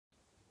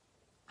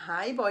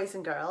Hi boys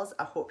and girls,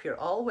 I hope you're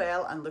all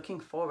well and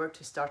looking forward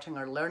to starting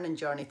our learning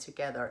journey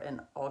together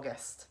in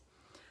August.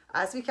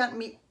 As we can't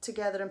meet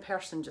together in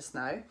person just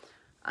now,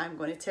 I'm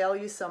going to tell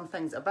you some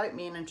things about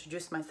me and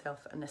introduce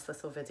myself in this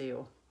little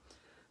video.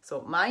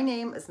 So my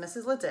name is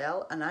Mrs.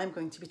 Liddell and I'm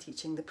going to be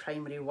teaching the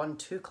primary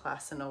 1-2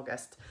 class in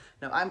August.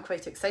 Now I'm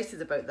quite excited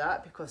about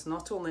that because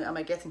not only am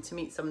I getting to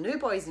meet some new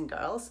boys and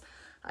girls,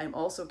 I'm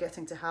also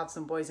getting to have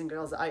some boys and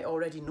girls that I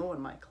already know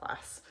in my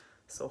class.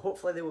 So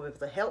hopefully they will be able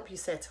to help you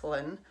settle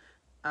in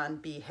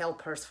and be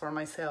helpers for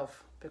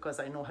myself because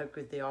I know how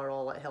good they are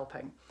all at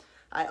helping.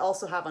 I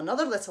also have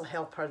another little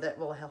helper that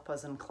will help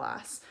us in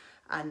class,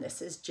 and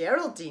this is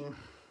Geraldine.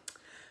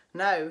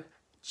 Now,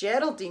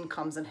 Geraldine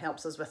comes and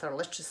helps us with our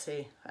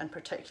literacy and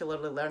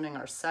particularly learning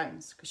our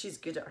sounds because she's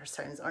good at her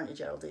sounds, aren't you,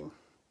 Geraldine?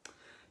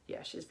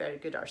 Yeah, she's very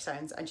good at her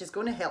sounds and she's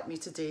going to help me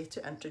today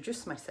to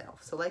introduce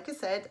myself. So like I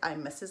said,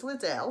 I'm Mrs.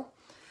 Liddell.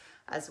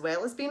 As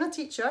well as being a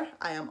teacher,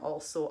 I am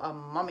also a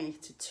mummy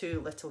to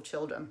 2 little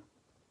children.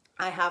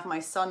 I have my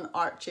son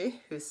Archie,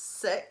 who's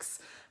 6,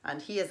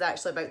 and he is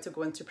actually about to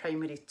go into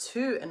primary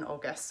 2 in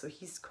August, so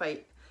he's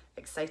quite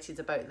excited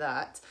about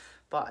that.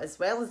 But as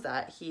well as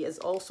that, he is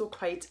also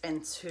quite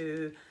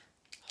into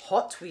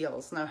Hot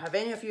Wheels. Now, have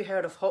any of you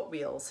heard of Hot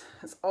Wheels?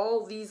 It's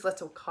all these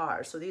little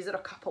cars. So these are a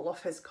couple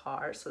of his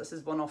cars. So this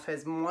is one of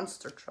his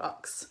monster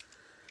trucks,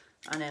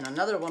 and then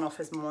another one of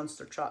his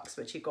monster trucks,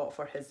 which he got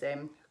for his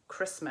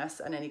Christmas,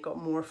 and then he got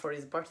more for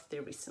his birthday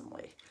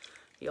recently.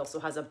 He also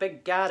has a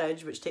big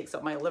garage which takes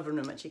up my living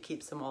room, which he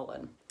keeps them all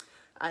in.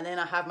 And then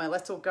I have my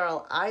little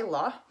girl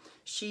Isla.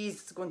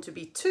 She's going to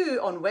be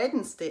 2 on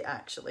Wednesday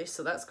actually,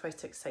 so that's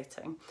quite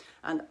exciting.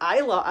 And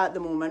Isla at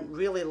the moment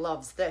really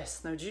loves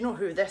this. Now, do you know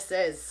who this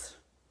is?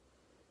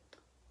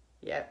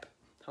 Yep,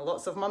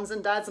 lots of mums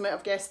and dads might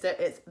have guessed it.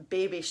 It's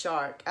Baby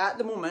Shark. At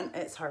the moment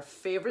it's her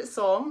favourite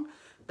song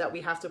that we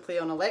have to play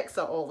on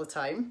Alexa all the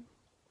time.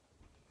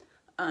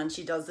 And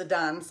she does the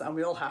dance and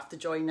we all have to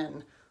join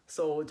in.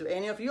 So do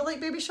any of you like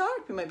Baby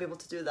Shark? We might be able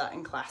to do that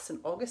in class in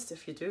August.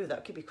 If you do,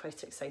 that could be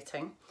quite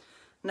exciting.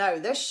 Now,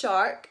 this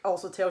shark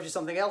also tells you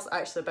something else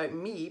actually about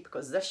me,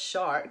 because this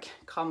shark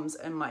comes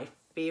in my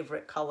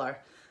favourite colour.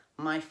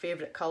 My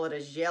favourite colour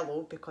is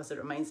yellow because it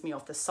reminds me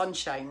of the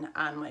sunshine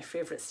and my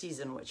favourite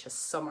season, which is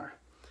summer.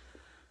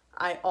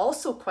 I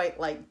also quite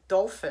like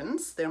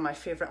dolphins. They're my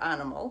favourite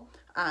animal.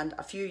 And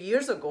a few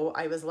years ago,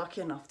 I was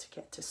lucky enough to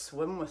get to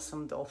swim with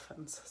some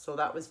dolphins. So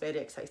that was very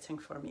exciting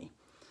for me.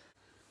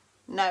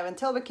 Now,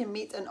 until we can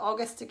meet in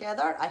August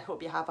together, I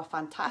hope you have a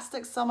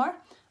fantastic summer.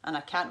 And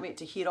I can't wait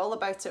to hear all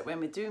about it when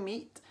we do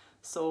meet.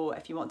 So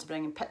if you want to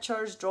bring in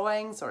pictures,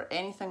 drawings, or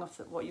anything of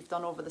what you've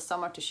done over the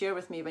summer to share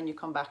with me when you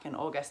come back in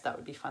August, that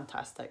would be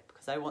fantastic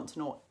because I want to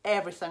know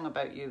everything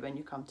about you when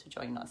you come to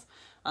join us.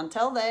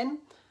 Until then,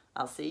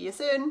 I'll see you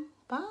soon.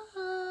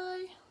 Bye.